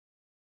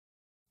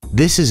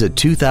This is a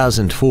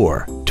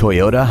 2004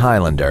 Toyota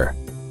Highlander.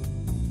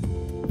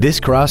 This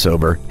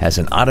crossover has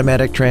an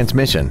automatic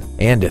transmission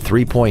and a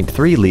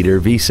 3.3-liter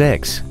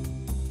V6.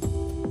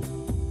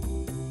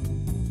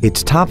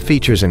 Its top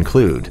features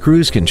include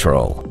cruise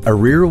control, a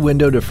rear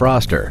window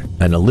defroster,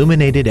 an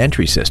illuminated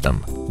entry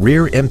system,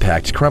 rear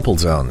impact crumple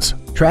zones,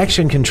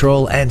 traction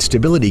control and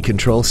stability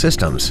control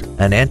systems,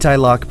 an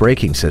anti-lock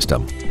braking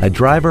system, a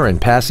driver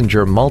and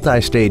passenger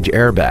multi-stage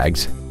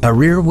airbags, a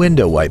rear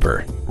window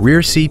wiper,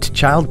 rear seat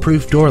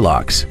child-proof door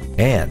locks,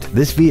 and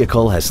this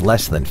vehicle has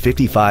less than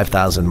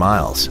 55,000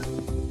 miles.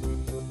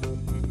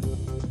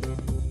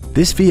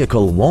 This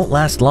vehicle won't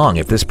last long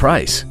at this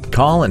price.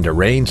 Call and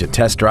arrange a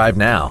test drive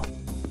now.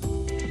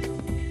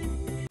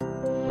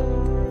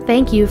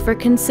 Thank you for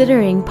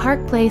considering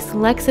Park Place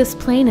Lexus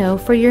Plano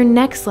for your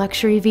next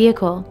luxury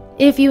vehicle.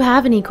 If you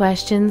have any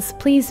questions,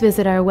 please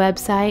visit our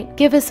website,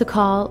 give us a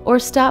call, or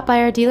stop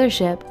by our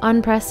dealership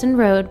on Preston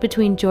Road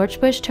between George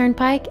Bush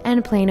Turnpike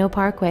and Plano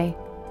Parkway.